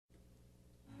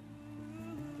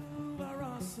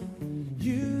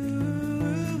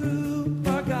You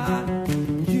are God.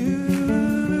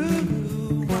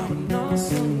 You are an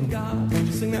awesome God.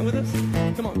 Sing that with us.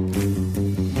 Come on.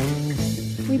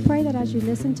 We pray that as you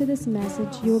listen to this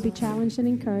message, you will be challenged and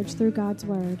encouraged through God's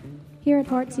Word. Here at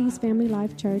Heartsease Family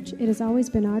Life Church, it has always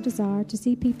been our desire to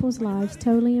see people's lives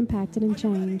totally impacted and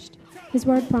changed. His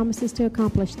Word promises to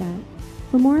accomplish that.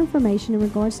 For more information in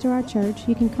regards to our church,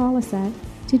 you can call us at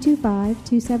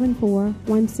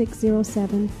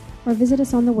 225-274-1607 or visit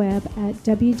us on the web at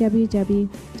www.hflc.us.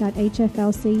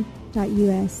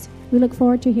 We look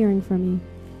forward to hearing from you.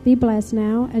 Be blessed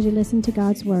now as you listen to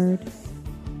God's Word.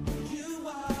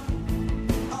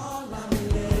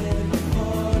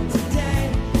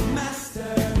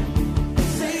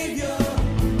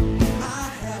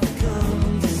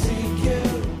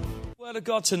 Of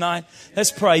God tonight.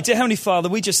 Let's pray. Dear Heavenly Father,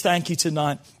 we just thank you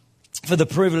tonight for the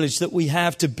privilege that we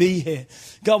have to be here.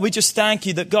 God, we just thank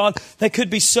you that, God, there could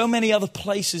be so many other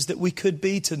places that we could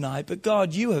be tonight, but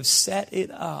God, you have set it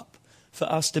up for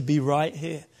us to be right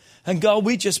here. And God,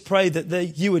 we just pray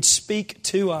that you would speak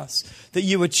to us, that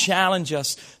you would challenge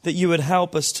us, that you would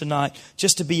help us tonight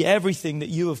just to be everything that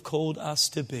you have called us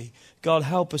to be. God,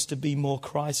 help us to be more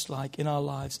Christ-like in our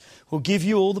lives. We'll give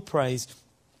you all the praise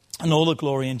and all the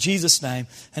glory in Jesus' name.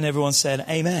 And everyone said,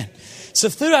 amen. So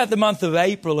throughout the month of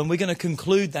April, and we're going to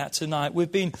conclude that tonight,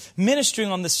 we've been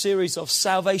ministering on the series of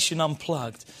Salvation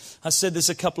Unplugged. I said this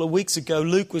a couple of weeks ago.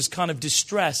 Luke was kind of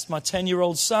distressed. My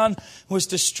 10-year-old son was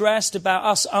distressed about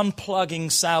us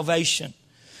unplugging salvation.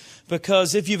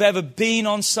 Because if you've ever been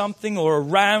on something or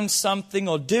around something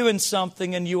or doing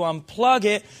something and you unplug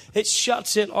it, it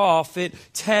shuts it off. It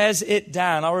tears it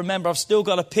down. I remember I've still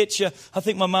got a picture. I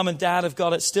think my mum and dad have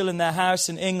got it still in their house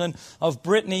in England of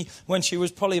Brittany when she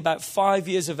was probably about 5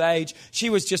 years of age. She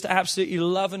was just absolutely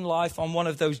loving life on one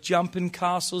of those jumping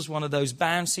castles, one of those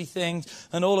bouncy things.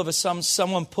 And all of a sudden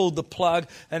someone pulled the plug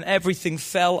and everything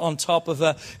fell on top of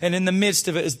her. And in the midst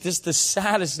of it is just the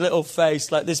saddest little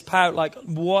face, like this pout, like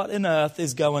what in earth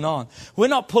is going on? We're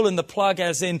not pulling the plug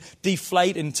as in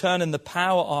deflate and turning the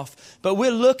power off, but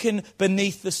we're looking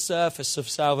beneath the surface of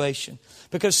salvation.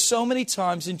 Because so many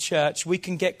times in church we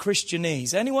can get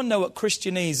Christianese. Anyone know what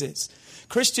Christianese is?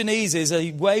 Christianese is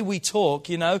a way we talk,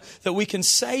 that we can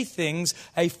say things,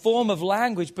 a form of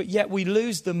language, but yet we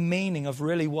lose the meaning of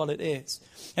really what it is.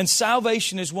 And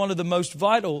salvation is one of the most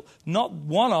vital, not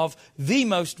one of the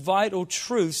most vital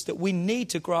truths that we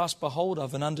need to grasp a hold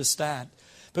of and understand.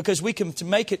 Because we can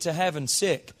make it to heaven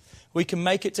sick. We can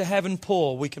make it to heaven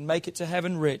poor. We can make it to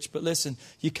heaven rich. But listen,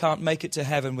 you can't make it to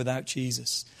heaven without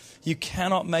Jesus. You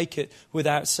cannot make it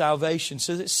without salvation.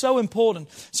 So it's so important.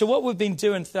 So what we've been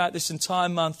doing throughout this entire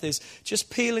month is just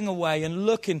peeling away and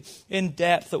looking in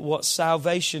depth at what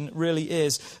salvation really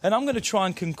is. And I'm going to try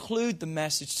and conclude the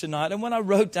message tonight. And when I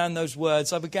wrote down those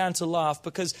words, I began to laugh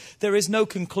because there is no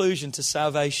conclusion to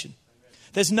salvation.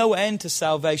 There's no end to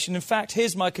salvation. In fact,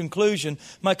 here's my conclusion.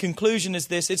 My conclusion is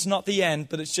this: it's not the end,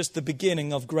 but it's just the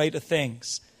beginning of greater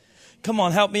things. Come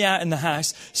on, help me out in the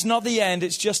house. It's not the end,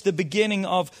 it's just the beginning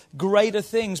of greater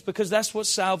things, because that's what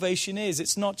salvation is.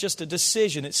 It's not just a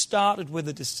decision. It started with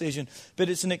a decision, but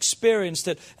it's an experience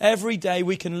that every day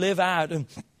we can live out. And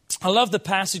I love the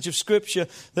passage of Scripture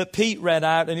that Pete read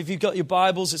out. And if you've got your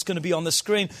Bibles, it's going to be on the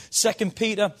screen. 2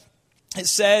 Peter. It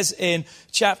says in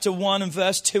chapter 1 and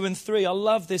verse 2 and 3, I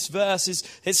love this verse.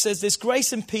 It says, this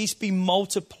grace and peace be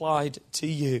multiplied to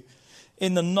you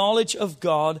in the knowledge of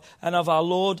God and of our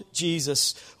Lord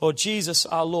Jesus, or Jesus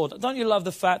our Lord. Don't you love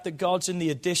the fact that God's in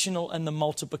the additional and the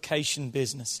multiplication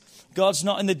business? God's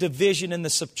not in the division and the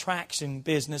subtraction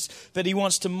business, but he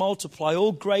wants to multiply.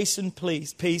 All grace and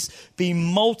peace be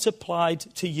multiplied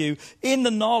to you in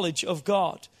the knowledge of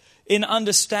God. In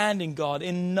understanding God,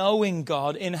 in knowing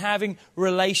God, in having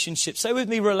relationships. Say with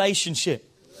me, relationship.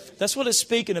 That's what it's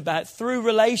speaking about. Through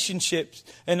relationships,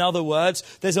 in other words,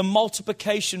 there's a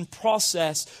multiplication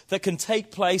process that can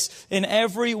take place in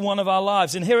every one of our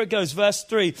lives. And here it goes, verse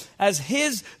 3. As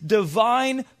his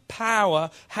divine power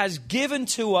has given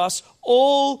to us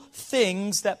all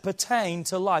things that pertain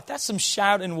to life. That's some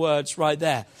shouting words right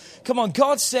there. Come on,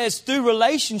 God says through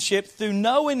relationship, through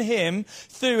knowing him,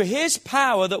 through his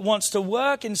power that wants to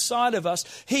work inside of us,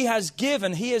 he has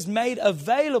made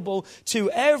available to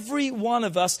every one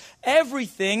of us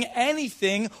everything,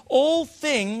 anything, all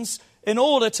things in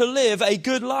order to live a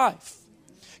good life.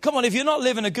 Come on, if you're not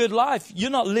living a good life, you're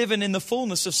not living in the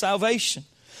fullness of salvation.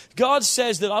 God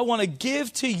says that I want to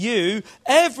give to you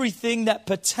everything that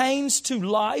pertains to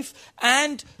life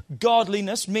and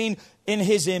godliness, mean in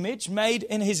his image, made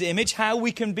in his image, how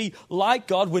we can be like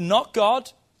God. We're not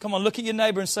God. Come on, look at your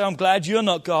neighbor and say, I'm glad you're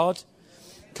not God.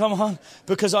 Come on,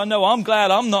 because I know I'm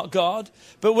glad I'm not God.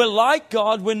 But we're like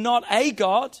God, we're not a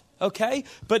God, okay?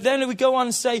 But then we go on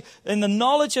and say, in the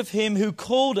knowledge of him who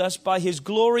called us by his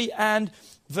glory and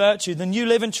virtue. The New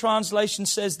Living Translation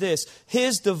says this,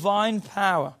 his divine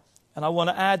power, and I want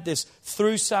to add this,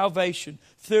 through salvation,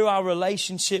 through our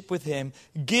relationship with him,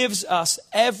 gives us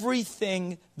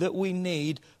everything that we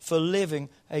need for living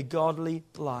a godly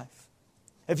life.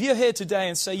 If you're here today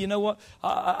and say, you know what,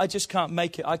 I just can't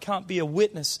make it. I can't be a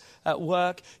witness at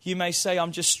work. You may say,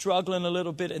 I'm just struggling a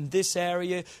little bit in this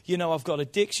area. You know, I've got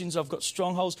addictions. I've got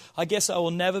strongholds. I guess I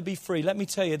will never be free. Let me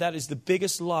tell you, that is the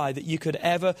biggest lie that you could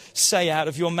ever say out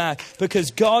of your mouth.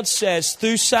 Because God says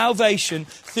through salvation,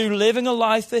 through living a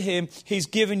life for him, he's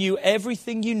given you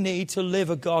everything you need to live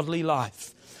a godly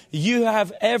life. You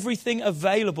have everything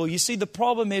available. You see, the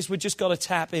problem is we've just got to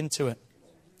tap into it.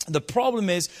 The problem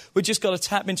is we just got to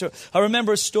tap into it. I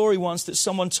remember a story once that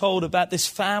someone told about this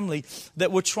family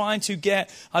that were trying to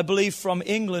get, I believe, from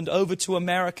England over to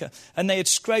America. And they had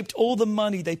scraped all the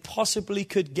money they possibly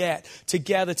could get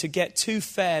together to get 2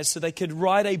 fares so they could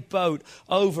ride a boat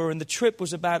over. And the trip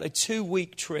was about a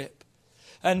 2-week trip.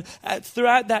 And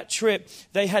throughout that trip,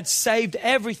 they had saved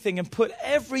everything and put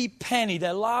every penny,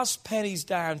 their last pennies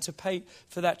down to pay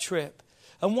for that trip.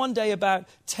 And one day, about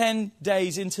 10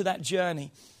 days into that journey,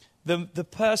 the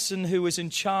person who was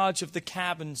in charge of the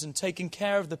cabins and taking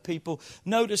care of the people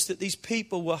noticed that these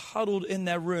people were huddled in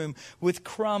their room with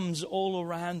crumbs all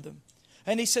around them.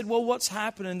 And he said, well, what's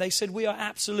happening? They said, we are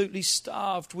absolutely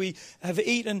starved. We have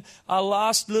eaten our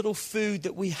last little food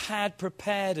that we had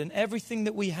prepared, and everything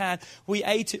that we had, we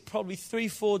ate it probably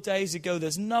 3-4 days ago.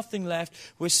 There's nothing left.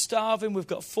 We're starving. We've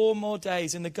got 4 more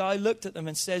days. And the guy looked at them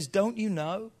and says, don't you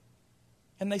know?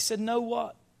 And they said, no,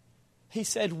 what? He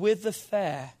said, with the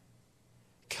fare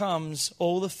comes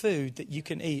all the food that you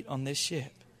can eat on this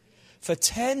ship. For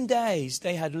 10 days,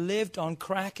 they had lived on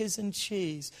crackers and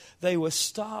cheese. They were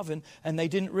starving, and they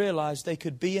didn't realize they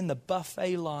could be in the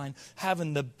buffet line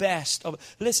having the best of it.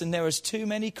 Listen, there is too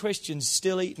many Christians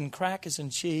still eating crackers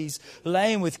and cheese,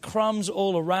 laying with crumbs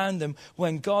all around them,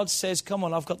 when God says, come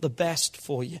on, I've got the best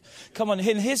for you. Come on,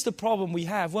 and here's the problem we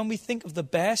have. When we think of the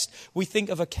best, we think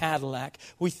of a Cadillac.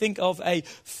 We think of a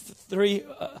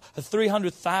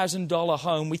 $300,000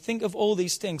 home. We think of all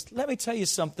these things. Let me tell you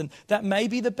something. That may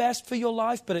be the best for your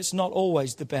life, but it's not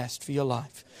always the best for your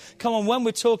life. Come on, when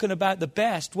we're talking about the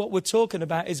best, what we're talking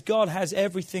about is God has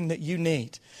everything that you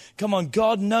need. Come on,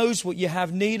 God knows what you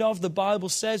have need of. The Bible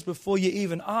says before you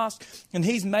even ask, and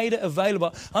he's made it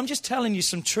available. I'm just telling you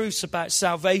some truths about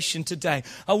salvation today.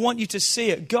 I want you to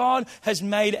see it. God has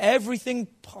made everything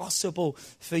possible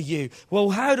for you.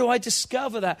 Well, how do I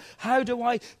discover that? How do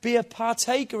I be a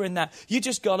partaker in that? You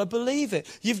just got to believe it.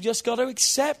 You've just got to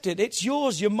accept it. It's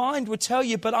yours. Your mind would tell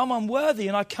you, but I'm unworthy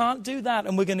and I can't do that.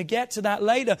 And we're going to get to that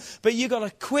later. But you got to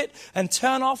quit and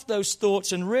turn off those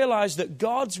thoughts and realize that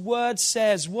God's word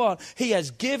says what? He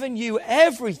has given you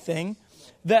everything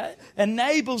that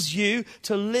enables you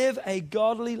to live a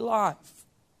godly life.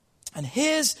 And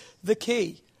here's the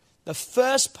key. The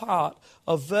first part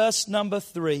of verse number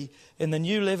 3 in the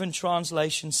New Living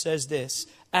Translation says this: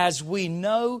 as we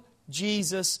know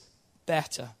Jesus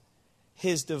better,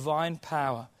 his divine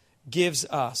power gives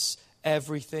us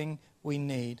everything we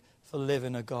need for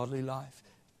living a godly life.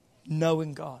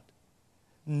 Knowing God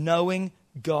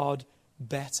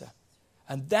better.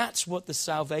 And that's what the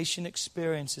salvation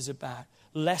experience is about.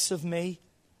 Less of me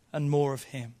and more of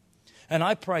him. And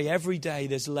I pray every day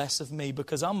there's less of me,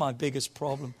 because I'm my biggest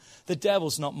problem. The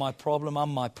devil's not my problem,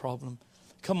 I'm my problem.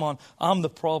 Come on, I'm the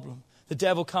problem. The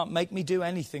devil can't make me do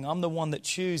anything. I'm the one that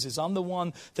chooses. I'm the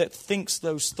one that thinks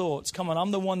those thoughts. Come on,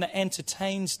 I'm the one that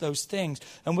entertains those things.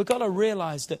 And we've got to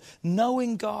realize that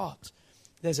knowing God,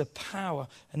 there's a power.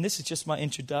 And this is just my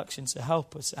introduction to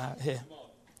help us out here.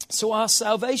 So our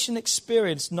salvation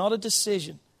experience, not a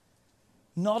decision.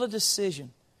 Not a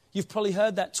decision. You've probably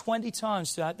heard that 20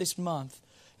 times throughout this month.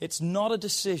 It's not a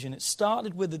decision. It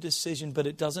started with a decision, but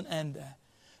it doesn't end there.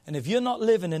 And if you're not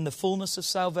living in the fullness of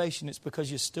salvation, it's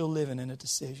because you're still living in a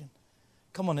decision.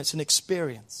 Come on, it's an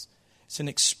experience. It's an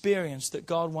experience that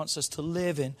God wants us to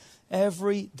live in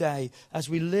every day. As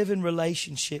we live in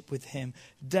relationship with him,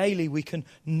 daily we can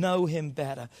know him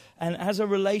better. And as a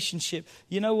relationship,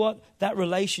 you know what? That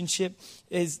relationship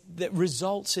that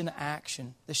results in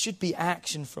action. There should be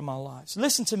action from our lives.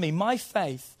 Listen to me, my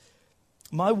faith,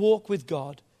 my walk with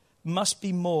God must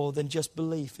be more than just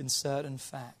belief in certain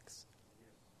facts.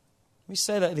 Let me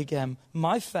say that again.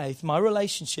 My faith, my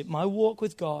relationship, my walk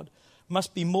with God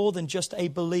must be more than just a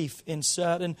belief in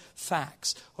certain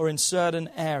facts or in certain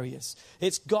areas.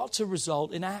 It's got to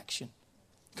result in action.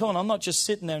 Come on, I'm not just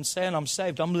sitting there and saying I'm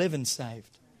saved. I'm living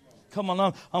saved. Come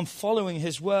on, I'm following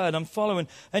His word. I'm following.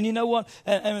 And you know what?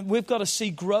 And we've got to see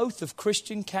growth of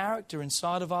Christian character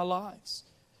inside of our lives.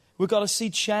 We've got to see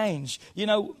change. You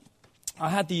know, I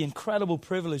had the incredible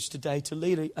privilege today to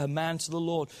lead a man to the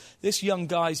Lord. This young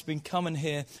guy's been coming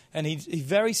here, and he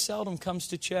very seldom comes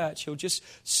to church. He'll just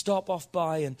stop off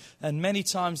by, and many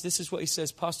times this is what he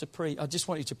says, Pastor Pre, I just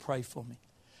want you to pray for me.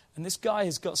 And this guy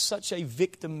has got such a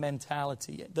victim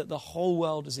mentality that the whole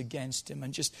world is against him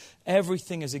and just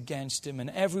everything is against him and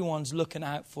everyone's looking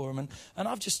out for him. And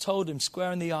I've just told him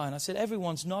square in the eye, and I said,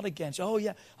 everyone's not against you. Oh,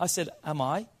 yeah. I said, am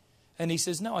I? And he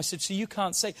says, no. I said, so you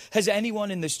can't say, has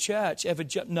anyone in this church ever,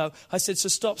 no. I said, so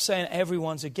stop saying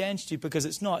everyone's against you, because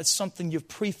it's not. It's something you've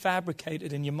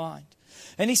prefabricated in your mind.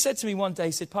 And he said to me one day,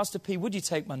 he said, Pastor P, would you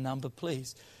take my number,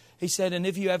 please? He said, and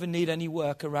if you ever need any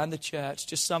work around the church,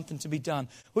 just something to be done,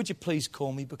 would you please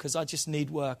call me, because I just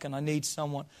need work and I need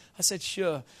someone. I said,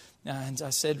 sure. And I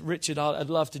said, Richard,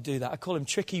 I'd love to do that. I call him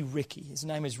Tricky Ricky. His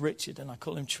name is Richard, and I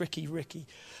call him Tricky Ricky.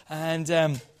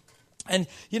 And,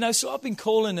 you know, so I've been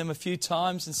calling him a few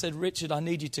times and said, Richard, I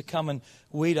need you to come and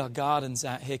weed our gardens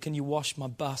out here. Can you wash my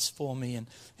bus for me? And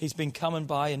he's been coming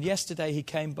by. And yesterday he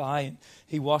came by and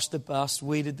he washed the bus,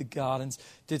 weeded the gardens,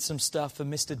 did some stuff for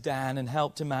Mr. Dan and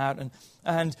helped him out.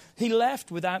 And he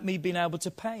left without me being able to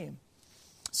pay him.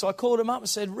 So I called him up and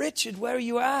said, Richard, where are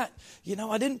you at? You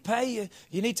know, I didn't pay you.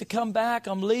 You need to come back.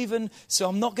 I'm leaving, so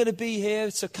I'm not going to be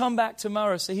here. So come back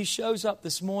tomorrow. So he shows up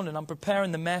this morning. I'm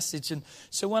preparing the message. And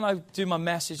so when I do my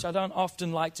message, I don't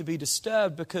often like to be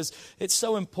disturbed, because it's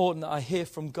so important that I hear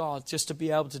from God just to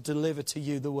be able to deliver to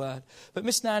you the word. But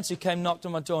Miss Nancy came, knocked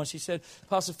on my door, and she said,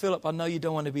 Pastor Philip, I know you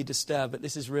don't want to be disturbed, but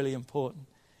this is really important.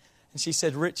 And she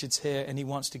said, Richard's here and he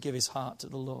wants to give his heart to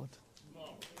the Lord.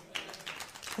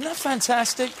 Isn't that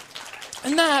fantastic?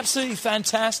 Isn't that absolutely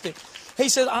fantastic? He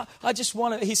said, I just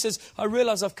want to, he says, I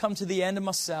realize I've come to the end of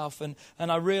myself, and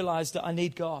I realize that I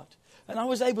need God. And I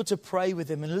was able to pray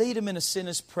with him and lead him in a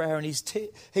sinner's prayer, and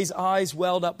his eyes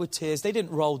welled up with tears. They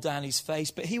didn't roll down his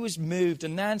face, but he was moved,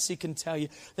 and Nancy can tell you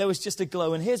there was just a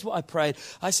glow. And here's what I prayed.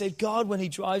 I said, God, when he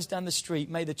drives down the street,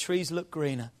 may the trees look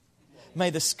greener. May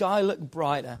the sky look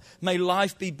brighter. May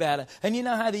life be better. And you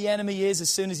know how the enemy is? As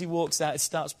soon as he walks out, it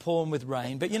starts pouring with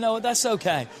rain. But you know what? That's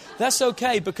okay. That's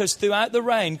okay, because throughout the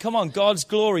rain, come on, God's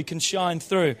glory can shine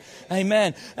through.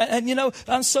 Amen. And you know,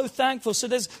 I'm so thankful. So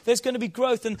there's going to be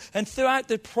growth. And throughout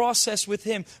the process with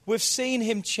him, we've seen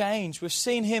him change. We've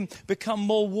seen him become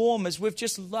more warm as we've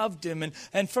just loved him.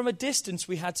 And from a distance,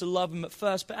 we had to love him at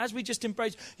first. But as we just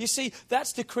embrace, you see,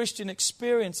 that's the Christian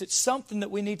experience. It's something that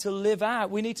we need to live out.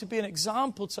 We need to be an example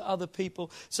to other people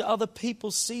so other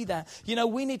people see that. You know,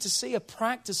 we need to see a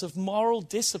practice of moral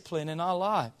discipline in our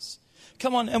lives.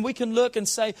 Come on, and we can look and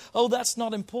say, oh, that's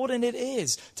not important. It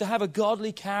is. To have a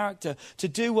godly character, to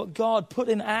do what God put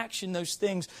in action, those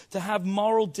things, to have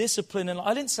moral discipline. And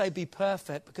I didn't say be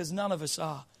perfect, because none of us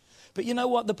are. But you know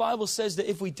what? The Bible says that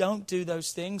if we don't do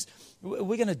those things,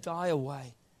 we're going to die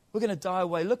away. We're going to die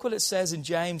away. Look what it says in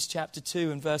James chapter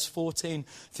 2 and verse 14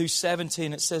 through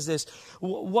 17. It says this,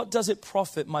 what does it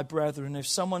profit, my brethren, if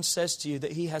someone says to you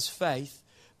that he has faith,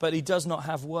 but he does not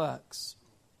have works?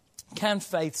 Can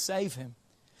faith save him?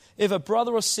 If a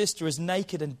brother or sister is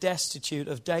naked and destitute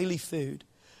of daily food,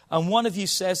 and one of you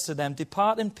says to them,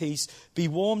 depart in peace, be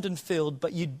warmed and filled,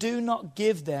 but you do not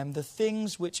give them the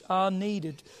things which are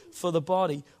needed for the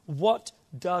body, what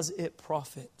does it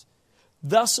profit?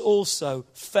 Thus also,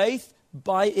 faith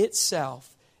by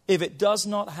itself, if it does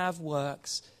not have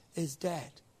works, is dead.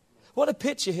 What a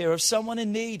picture here of someone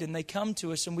in need, and they come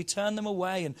to us and we turn them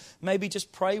away and maybe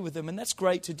just pray with them, and that's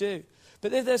great to do.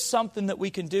 But if there's something that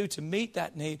we can do to meet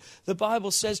that need, the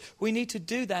Bible says we need to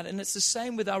do that. And it's the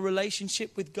same with our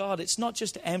relationship with God. It's not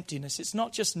just emptiness. It's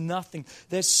not just nothing.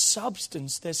 There's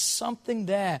substance. There's something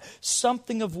there,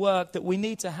 something of work that we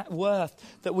need to worth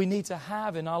that we need to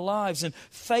have in our lives. And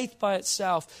faith by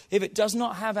itself, if it does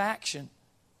not have action,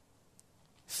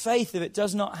 faith, if it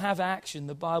does not have action,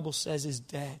 the Bible says is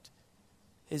dead.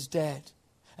 Is dead.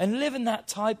 And living that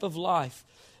type of life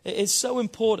is so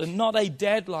important, not a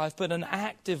dead life, but an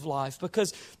active life,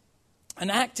 because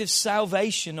an active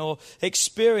salvation or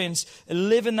experience,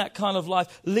 living that kind of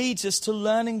life, leads us to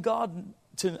learning God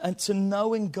and to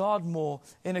knowing God more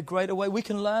in a greater way. We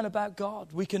can learn about God.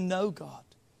 We can know God.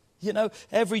 You know,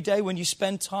 every day when you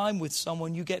spend time with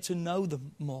someone, you get to know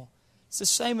them more. It's the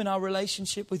same in our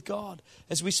relationship with God.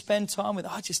 As we spend time with,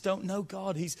 I just don't know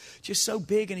God. He's just so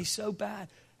big and he's so bad.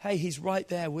 Hey, he's right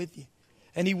there with you.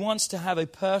 And he wants to have a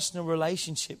personal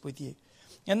relationship with you.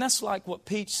 And that's like what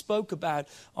Pete spoke about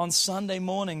on Sunday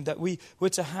morning, that we were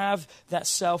to have that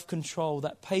self-control,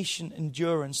 that patient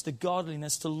endurance, the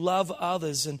godliness, to love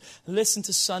others. And listen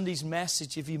to Sunday's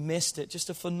message if you missed it.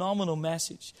 Just a phenomenal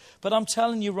message. But I'm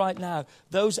telling you right now,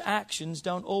 those actions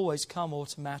don't always come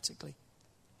automatically.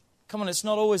 Come on, it's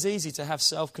not always easy to have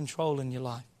self-control in your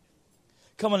life.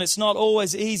 Come on, it's not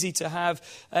always easy to have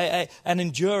an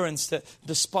endurance that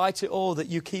despite it all that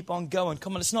you keep on going.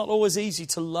 Come on, it's not always easy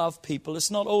to love people.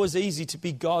 It's not always easy to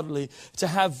be godly, to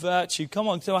have virtue. Come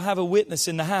on, to have a witness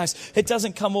in the house. It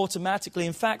doesn't come automatically.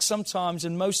 In fact, sometimes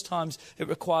and most times it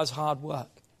requires hard work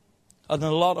and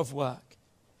a lot of work.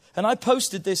 And I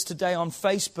posted this today on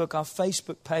Facebook, our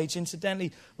Facebook page.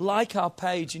 Incidentally, like our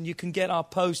page and you can get our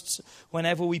posts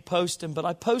whenever we post them. But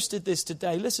I posted this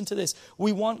today. Listen to this.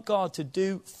 We want God to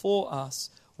do for us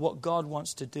what God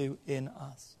wants to do in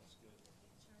us.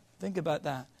 Think about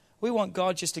that. We want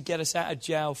God just to get us out of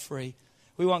jail free.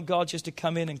 We want God just to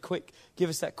come in and give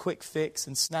us that quick fix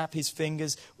and snap his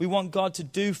fingers. We want God to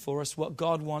do for us what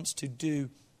God wants to do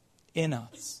in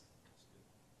us.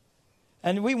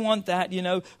 And we want that,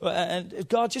 and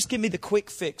God, just give me the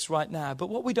quick fix right now. But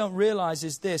what we don't realize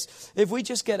is this. If we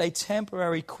just get a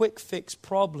temporary quick fix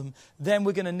problem, then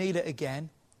we're going to need it again,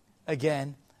 and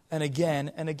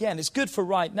again, and again. It's good for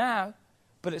right now,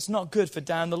 but it's not good for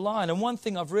down the line. And one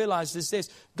thing I've realized is this.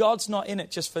 God's not in it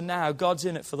just for now. God's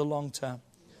in it for the long term.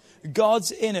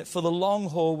 God's in it for the long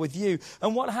haul with you.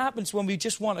 And what happens when we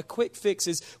just want a quick fix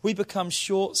is we become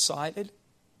short-sighted.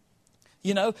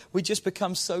 We just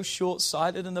become so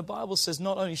short-sighted. And the Bible says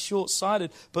not only short-sighted,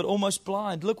 but almost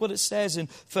blind. Look what it says in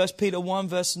 1 Peter 1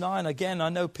 verse 9. Again, I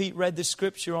know Pete read this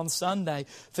scripture on Sunday.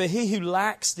 For he who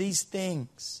lacks these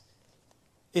things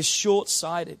is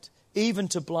short-sighted, even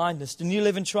to blindness. The New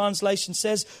Living Translation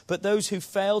says, but those who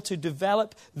fail to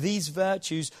develop these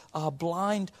virtues are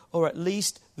blind, or at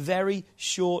least very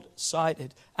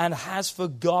short-sighted, and has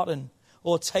forgotten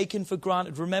or taken for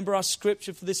granted. Remember our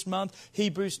scripture for this month,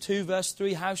 Hebrews 2 verse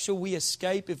 3, how shall we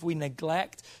escape if we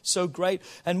neglect so great?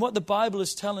 And what the Bible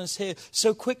is telling us here,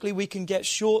 so quickly we can get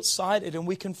short-sighted and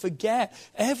we can forget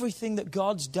everything that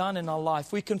God's done in our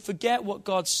life. We can forget what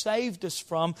God saved us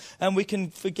from, and we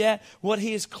can forget what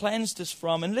he has cleansed us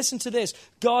from. And listen to this,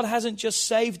 God hasn't just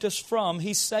saved us from,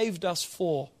 he's saved us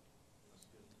for.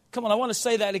 Come on, I want to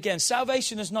say that again.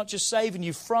 Salvation is not just saving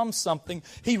you from something.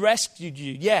 He rescued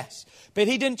you, yes. But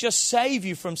he didn't just save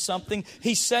you from something.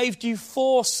 He saved you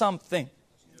for something.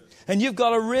 And you've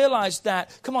got to realize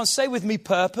that. Come on, say with me,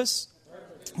 purpose.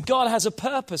 God has a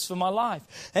purpose for my life.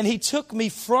 And he took me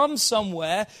from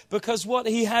somewhere because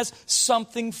he has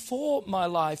something for my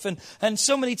life. And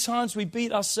so many times we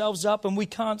beat ourselves up and we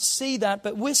can't see that,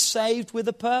 but we're saved with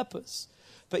a purpose.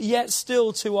 But yet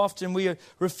still too often we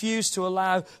refuse to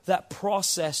allow that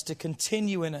process to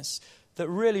continue in us that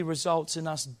really results in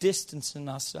us distancing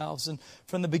ourselves. And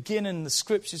from the beginning in the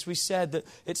scriptures we said that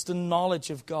it's the knowledge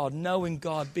of God, knowing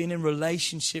God, being in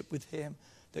relationship with him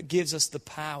that gives us the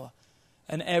power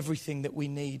and everything that we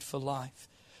need for life.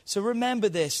 So remember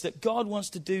this, that God wants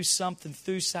to do something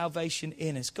through salvation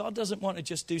in us. God doesn't want to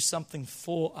just do something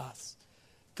for us.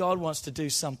 God wants to do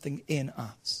something in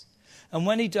us. And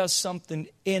when he does something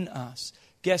in us,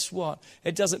 guess what?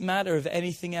 It doesn't matter if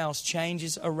anything else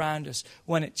changes around us.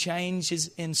 When it changes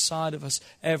inside of us,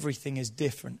 everything is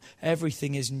different.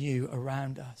 Everything is new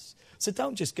around us. So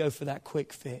don't just go for that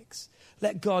quick fix.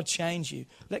 Let God change you.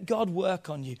 Let God work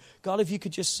on you. God, if you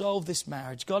could just solve this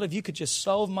marriage. God, if you could just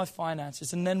solve my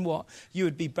finances. And then what? You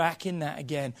would be back in that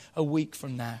again a week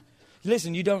from now.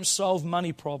 Listen, you don't solve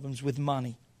money problems with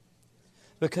money.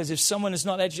 Because if someone is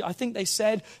not educated, I think they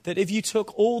said that if you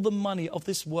took all the money of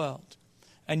this world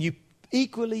and you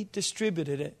equally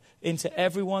distributed it into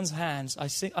everyone's hands, I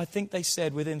think they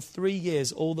said within 3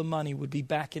 years all the money would be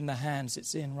back in the hands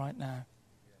it's in right now.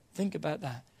 Think about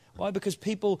that. Why? Because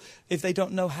people, if they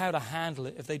don't know how to handle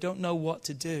it, if they don't know what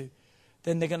to do,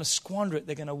 then they're going to squander it,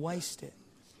 they're going to waste it.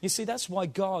 You see, that's why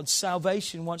God's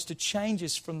salvation wants to change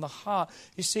us from the heart.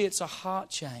 You see, it's a heart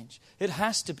change. It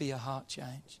has to be a heart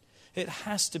change. It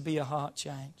has to be a heart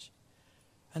change.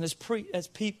 And as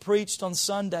Pete preached on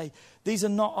Sunday, these are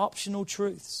not optional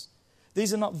truths.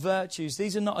 These are not virtues.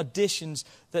 These are not additions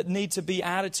that need to be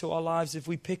added to our lives if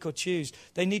we pick or choose.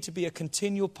 They need to be a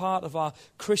continual part of our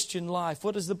Christian life.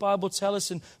 What does the Bible tell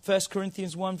us in 1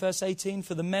 Corinthians 1 verse 18?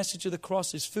 For the message of the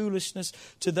cross is foolishness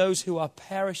to those who are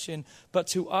perishing, but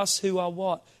to us who are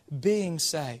what? Being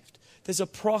saved. There's a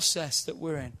process that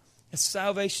we're in. A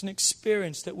salvation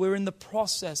experience, that we're in the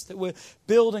process, that we're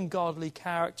building godly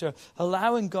character,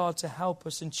 allowing God to help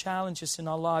us and challenge us in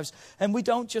our lives. And we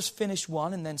don't just finish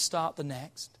one and then start the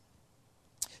next.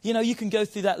 You know, you can go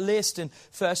through that list in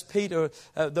 1 Peter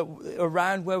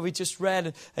around where we just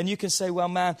read, and you can say, well,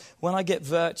 man, when I get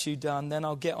virtue done, then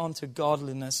I'll get on to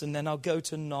godliness, and then I'll go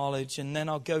to knowledge, and then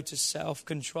I'll go to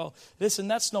self-control. Listen,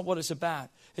 that's not what it's about.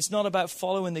 It's not about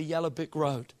following the yellow brick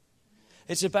road.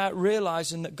 It's about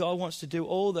realizing that God wants to do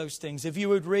all those things. If you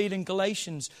would read in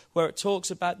Galatians where it talks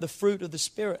about the fruit of the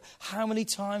Spirit, how many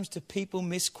times do people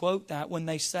misquote that when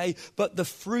they say, but the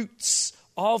fruits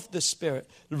of the Spirit?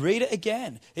 Read it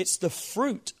again. It's the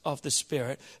fruit of the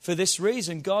Spirit. For this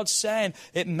reason, God's saying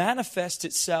it manifests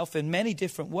itself in many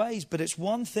different ways, but it's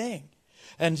one thing.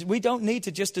 And we don't need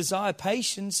to just desire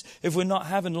patience if we're not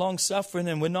having long suffering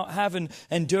and we're not having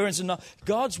endurance.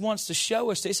 God wants to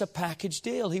show us it's a package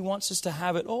deal. He wants us to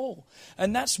have it all.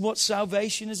 And that's what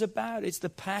salvation is about. It's the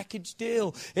package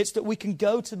deal. It's that we can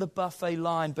go to the buffet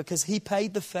line because He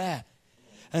paid the fare.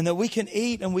 And that we can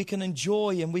eat and we can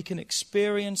enjoy and we can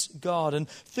experience God. And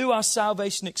through our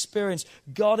salvation experience,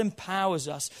 God empowers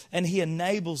us and He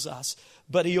enables us.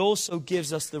 But He also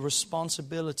gives us the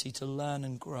responsibility to learn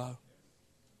and grow.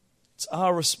 It's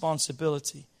our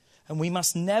responsibility. And we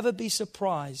must never be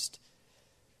surprised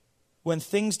when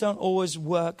things don't always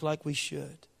work like we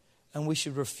should. And we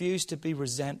should refuse to be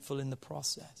resentful in the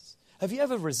process. Have you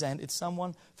ever resented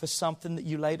someone for something that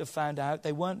you later found out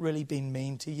they weren't really being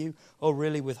mean to you or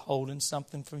really withholding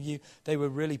something from you? They were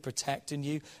really protecting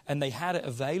you and they had it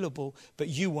available, but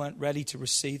you weren't ready to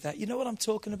receive that. You know what I'm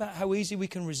talking about? How easy we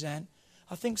can resent.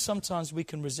 I think sometimes we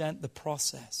can resent the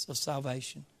process of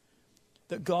salvation.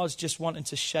 That God's just wanting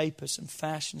to shape us and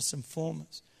fashion us and form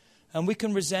us. And we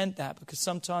can resent that because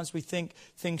sometimes we think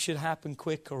things should happen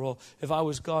quicker, or if I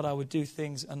was God, I would do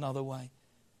things another way.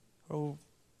 Or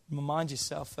remind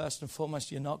yourself, first and foremost,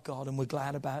 you're not God, and we're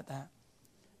glad about that.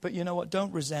 But you know what?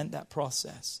 Don't resent that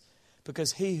process,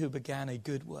 because He who began a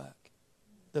good work,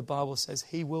 the Bible says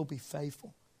He will be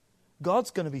faithful.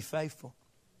 God's going to be faithful.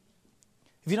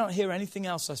 If you don't hear anything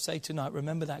else I say tonight,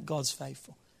 remember that God's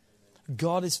faithful.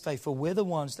 God is faithful. We're the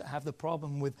ones that have the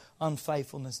problem with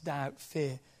unfaithfulness, doubt,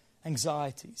 fear,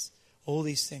 anxieties, all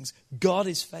these things. God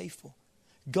is faithful.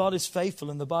 God is faithful,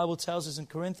 and the Bible tells us in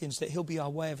Corinthians that He'll be our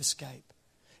way of escape.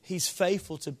 He's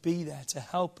faithful to be there, to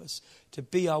help us, to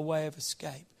be our way of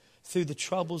escape through the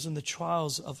troubles and the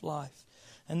trials of life.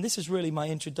 And this is really my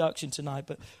introduction tonight,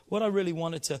 but what I really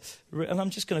wanted to, and I'm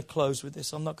just going to close with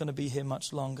this. I'm not going to be here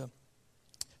much longer.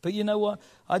 But you know what?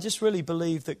 I just really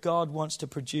believe that God wants to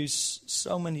produce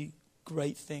so many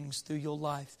great things through your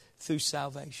life, through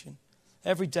salvation.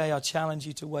 Every day I challenge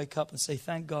you to wake up and say,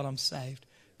 thank God I'm saved.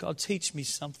 God, teach me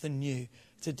something new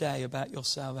today about your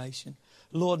salvation.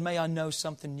 Lord, may I know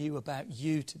something new about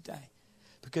you today.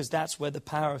 Because that's where the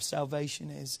power of salvation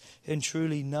is, in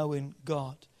truly knowing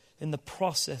God, in the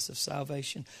process of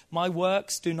salvation. My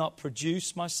works do not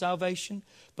produce my salvation,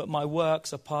 but my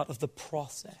works are part of the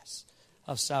process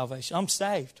of salvation. I'm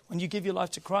saved. When you give your life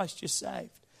to Christ, you're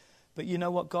saved. But you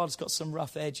know what? God's got some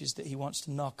rough edges that He wants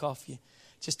to knock off you,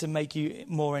 just to make you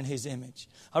more in His image.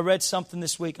 I read something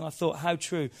this week and I thought, how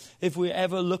true. If we're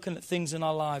ever looking at things in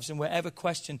our lives and we're ever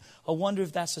questioning, I wonder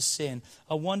if that's a sin.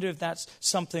 I wonder if that's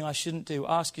something I shouldn't do.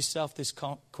 Ask yourself this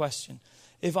question.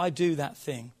 If I do that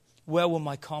thing, where will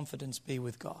my confidence be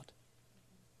with God?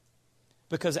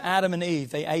 Because Adam and Eve,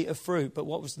 they ate a fruit, but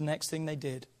what was the next thing they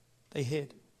did? They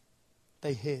hid.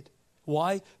 They hid.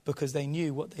 Why? Because they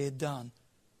knew what they had done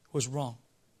was wrong.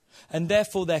 And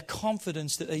therefore their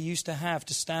confidence that they used to have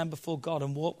to stand before God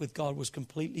and walk with God was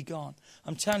completely gone.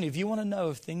 I'm telling you, if you want to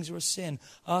know if things are a sin,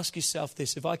 ask yourself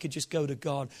this. If I could just go to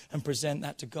God and present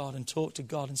that to God and talk to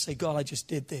God and say, God, I just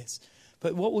did this.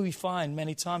 But what we find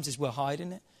many times is we're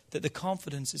hiding it, that the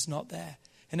confidence is not there.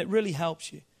 And it really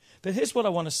helps you. But here's what I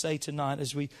want to say tonight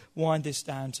as we wind this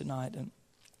down tonight. And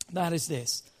that is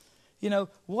this. You know,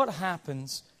 what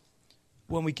happens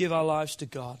when we give our lives to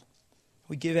God?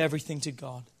 We give everything to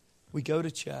God. We go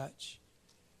to church.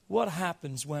 What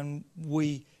happens when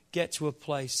we get to a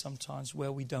place sometimes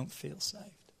where we don't feel saved?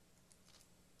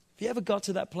 Have you ever got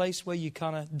to that place where you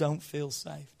kind of don't feel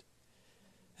saved?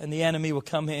 And the enemy will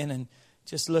come in and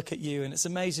just look at you. And it's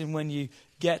amazing when you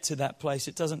get to that place,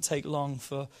 it doesn't take long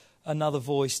for another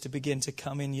voice to begin to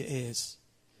come in your ears.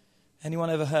 Anyone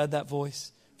ever heard that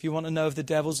voice? If you want to know if the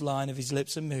devil's lying, if his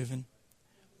lips are moving,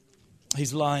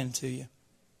 he's lying to you.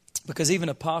 Because even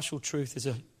a partial truth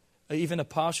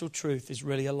is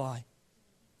really a lie.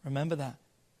 Remember that.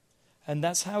 And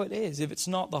that's how it is. If it's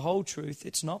not the whole truth,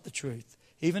 it's not the truth.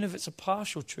 Even if it's a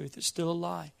partial truth, it's still a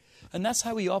lie. And that's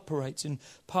how he operates, in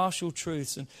partial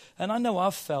truths. And I know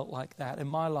I've felt like that in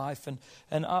my life.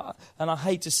 And I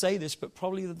hate to say this, but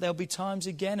probably there'll be times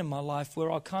again in my life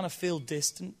where I kind of feel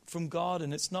distant from God.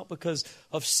 And it's not because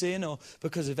of sin or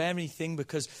because of anything,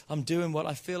 because I'm doing what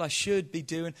I feel I should be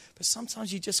doing. But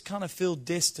sometimes you just kind of feel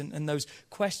distant, and those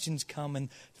questions come, and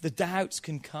the doubts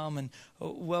can come, and,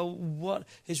 well, what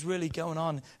is really going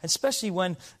on? And especially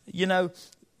when,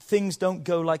 things don't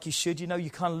go like you should. You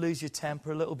kind of lose your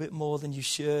temper a little bit more than you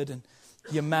should. And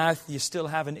your mouth, you're still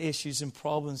having issues and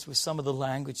problems with some of the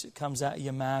language that comes out of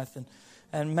your mouth.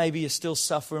 And maybe you're still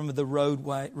suffering with the road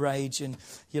rage, and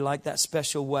you like that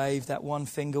special wave, that one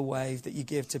finger wave that you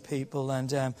give to people.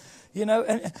 And,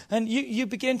 you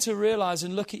begin to realize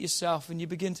and look at yourself, and you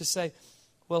begin to say,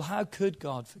 well, how could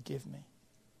God forgive me?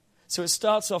 So it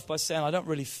starts off by saying, I don't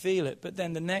really feel it. But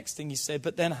then the next thing you say,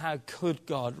 but then how could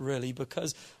God really?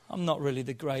 Because I'm not really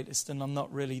the greatest, and I'm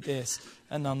not really this,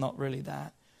 and I'm not really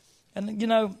that. And,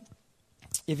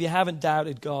 if you haven't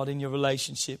doubted God in your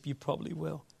relationship, you probably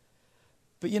will.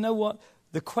 But you know what?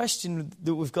 The question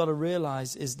that we've got to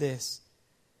realize is this.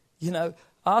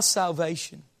 Our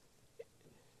salvation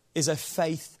is a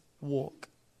faith walk.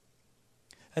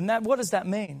 And what does that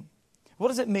mean? What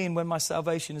does it mean when my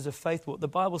salvation is a faith walk? The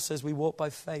Bible says we walk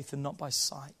by faith and not by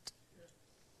sight.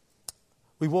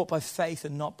 We walk by faith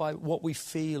and not by what we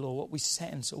feel or what we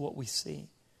sense or what we see.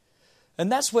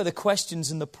 And that's where the questions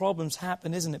and the problems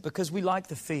happen, isn't it? Because we like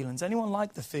the feelings. Anyone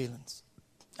like the feelings?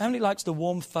 How many likes the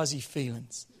warm, fuzzy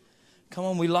feelings? Come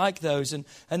on, we like those. And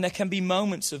there can be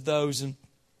moments of those. And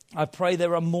I pray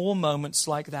there are more moments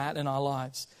like that in our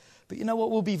lives. But you know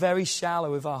what? We'll be very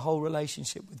shallow if our whole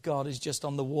relationship with God is just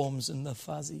on the warms and the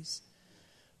fuzzies.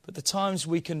 But the times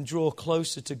we can draw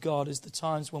closer to God is the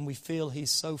times when we feel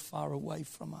He's so far away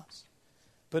from us.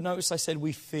 But notice I said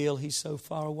we feel He's so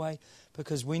far away,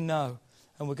 because we know,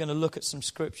 and we're going to look at some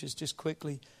scriptures just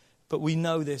quickly, but we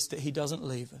know this, that He doesn't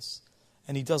leave us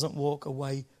and He doesn't walk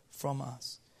away from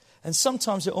us. And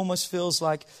sometimes it almost feels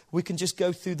like we can just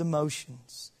go through the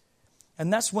motions.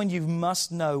 And that's when you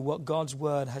must know what God's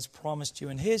word has promised you.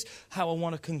 And here's how I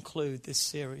want to conclude this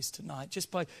series tonight, just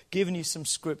by giving you some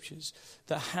scriptures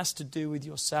that has to do with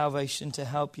your salvation to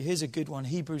help you. Here's a good one,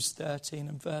 Hebrews 13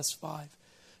 and verse 5.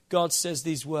 God says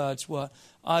these words, what?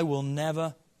 I will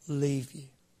never leave you,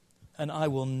 and I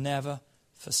will never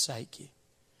forsake you.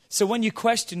 So when you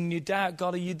question and you doubt,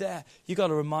 God, are you there? You've got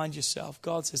to remind yourself,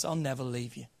 God says, I'll never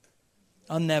leave you.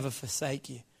 I'll never forsake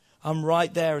you. I'm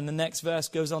right there. And the next verse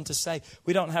goes on to say,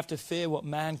 we don't have to fear what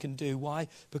man can do. Why?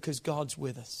 Because God's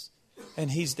with us. And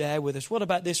He's there with us. What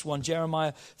about this one?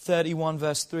 Jeremiah 31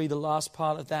 verse 3, the last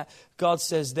part of that. God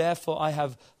says, therefore I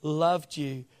have loved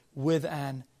you with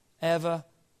an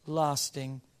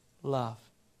everlasting love.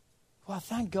 Well,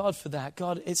 thank God for that.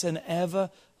 God, it's an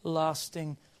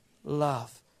everlasting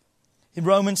love. In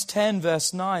Romans 10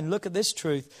 verse 9, look at this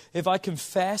truth. If I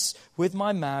confess with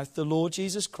my mouth the Lord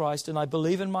Jesus Christ and I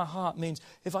believe in my heart, means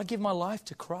if I give my life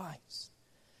to Christ.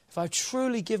 If I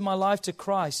truly give my life to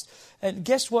Christ, and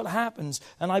guess what happens?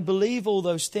 And I believe all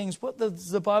those things. What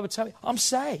does the Bible tell me? I'm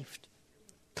saved.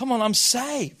 Come on, I'm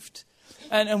saved.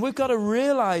 And we've got to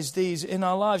realize these in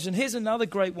our lives. And here's another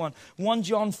great one. 1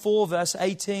 John 4 verse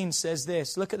 18 says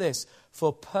this. Look at this.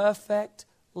 For perfect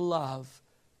love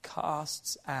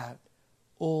casts out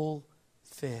all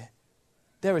fear.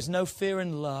 There is no fear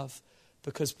in love,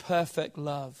 because perfect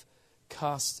love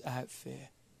casts out fear.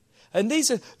 And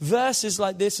these are verses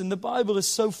like this, and the Bible is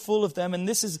so full of them. And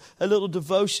this is a little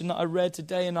devotion that I read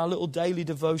today in our little daily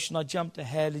devotion. I jumped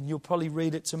ahead, and you'll probably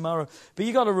read it tomorrow. But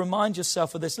you've got to remind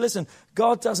yourself of this. Listen,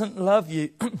 God doesn't love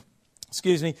you,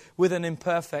 with an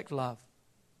imperfect love.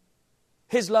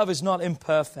 His love is not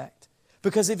imperfect,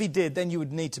 because if He did, then you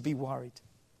would need to be worried.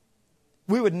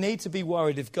 We would need to be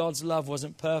worried if God's love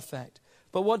wasn't perfect.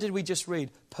 But what did we just read?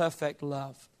 Perfect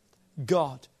love.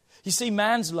 God. You see,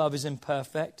 man's love is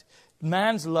imperfect.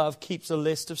 Man's love keeps a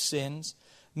list of sins.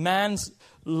 Man's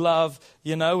love,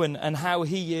 and how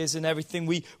he is and everything,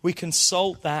 we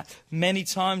consult that many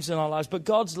times in our lives. But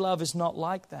God's love is not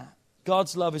like that.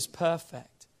 God's love is perfect.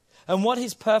 And what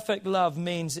His perfect love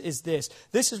means is this.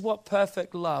 This is what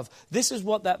perfect love, this is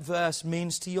what that verse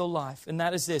means to your life. And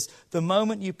that is this. The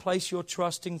moment you place your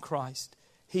trust in Christ,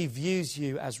 He views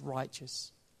you as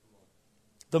righteous.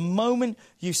 The moment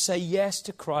you say yes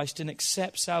to Christ and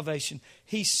accept salvation,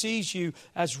 He sees you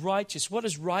as righteous. What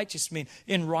does righteous mean?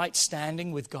 In right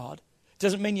standing with God.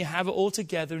 Doesn't mean you have it all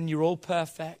together and you're all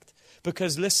perfect.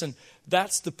 Because listen,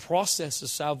 that's the process of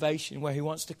salvation, where He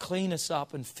wants to clean us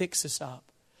up and fix us up.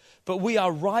 But we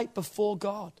are right before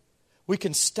God. We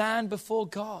can stand before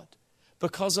God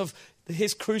because of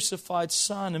his crucified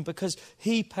son, and because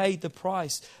he paid the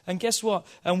price. And guess what?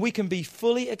 And we can be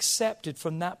fully accepted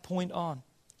from that point on.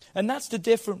 And that's the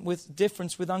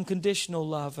difference with unconditional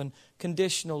love and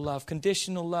conditional love.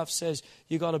 Conditional love says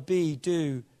you got to be,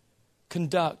 do,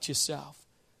 conduct yourself.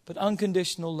 But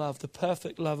unconditional love, the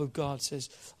perfect love of God, says,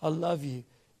 I love you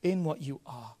in what you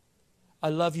are. I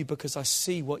love you because I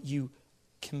see what you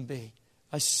can be.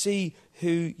 I see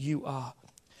who you are.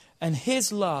 And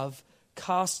his love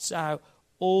casts out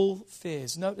all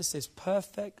fears. Notice this,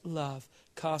 perfect love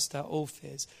casts out all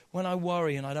fears. When I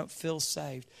worry and I don't feel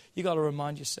saved, you got to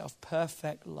remind yourself,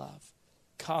 perfect love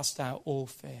casts out all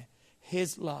fear.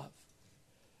 His love.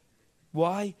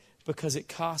 Why? Because it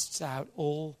casts out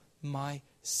all my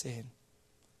sin.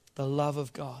 The love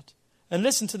of God. And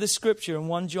listen to this scripture in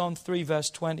 1 John 3 verse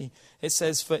 20. It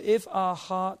says, for if our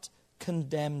heart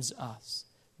condemns us,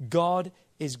 God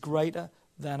is greater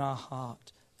than our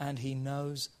heart, and he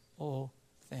knows all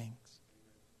things.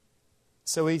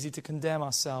 So easy to condemn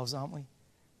ourselves, aren't we?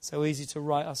 So easy to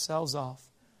write ourselves off.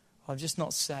 I'm just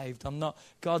not saved.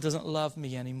 God doesn't love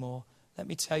me anymore. Let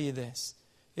me tell you this.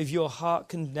 If your heart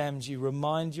condemns you,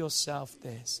 remind yourself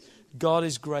this. God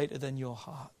is greater than your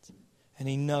heart, and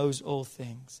he knows all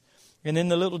things. And in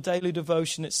the little daily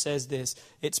devotion it says this,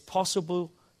 it's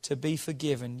possible to be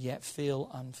forgiven yet feel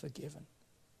unforgiven.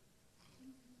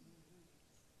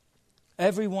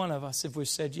 Every one of us, if we've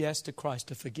said yes to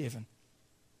Christ, are forgiven.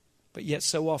 But yet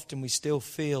so often we still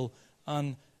feel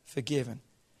unforgiven.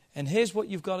 And here's what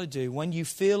you've got to do. When you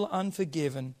feel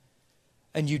unforgiven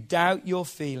and you doubt your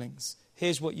feelings,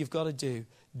 here's what you've got to do.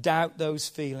 Doubt those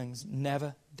feelings.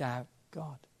 Never doubt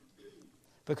God.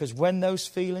 Because when those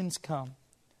feelings come,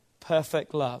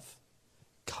 perfect love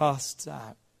casts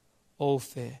out all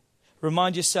fear.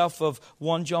 Remind yourself of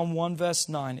 1 John 1 verse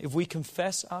 9. If we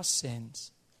confess our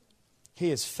sins, he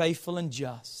is faithful and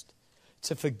just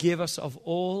to forgive us of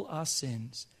all our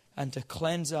sins and to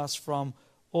cleanse us from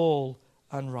all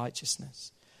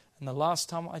unrighteousness. And the last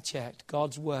time I checked,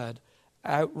 God's word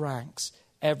outranks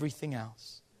everything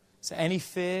else. So any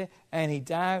fear, any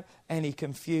doubt, any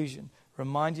confusion,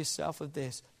 remind yourself of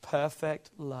this.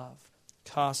 Perfect love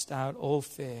cast out all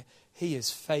fear. He is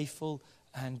faithful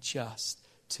and just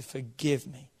to forgive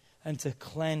me and to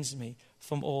cleanse me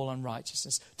from all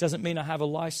unrighteousness. Doesn't mean I have a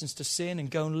license to sin and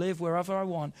go and live wherever I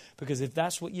want, because if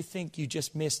that's what you think, you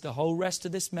just missed the whole rest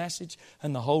of this message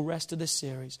and the whole rest of this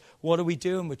series. What are we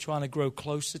doing? We're trying to grow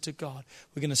closer to God.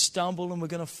 We're going to stumble and we're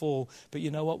going to fall, but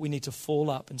you know what? We need to fall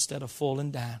up instead of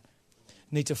falling down.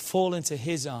 We need to fall into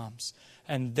his arms,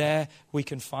 and there we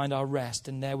can find our rest,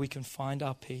 and there we can find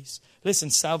our peace.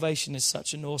 Listen, salvation is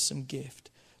such an awesome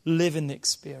gift. Live in the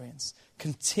experience.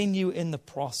 Continue in the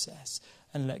process.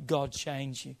 And let God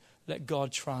change you. Let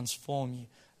God transform you.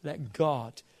 Let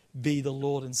God be the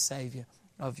Lord and Savior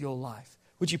of your life.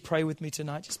 Would you pray with me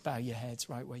tonight? Just bow your heads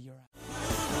right where you're at.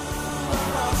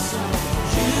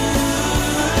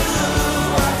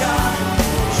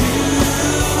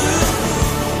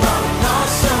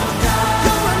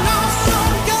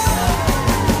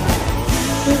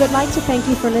 We would like to thank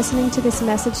you for listening to this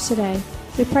message today.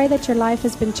 We pray that your life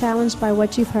has been challenged by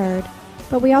what you've heard.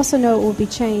 But we also know it will be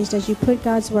changed as you put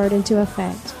God's Word into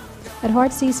effect. At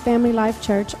Heartsease Family Life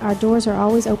Church, our doors are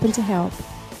always open to help.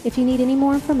 If you need any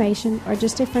more information or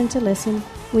just a friend to listen,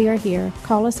 we are here.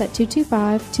 Call us at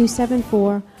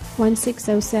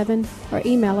 225-274-1607 or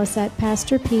email us at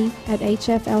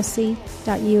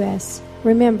pastorp@hflc.us.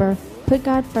 Remember, put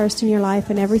God first in your life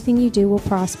and everything you do will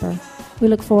prosper. We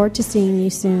look forward to seeing you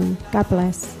soon. God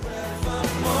bless.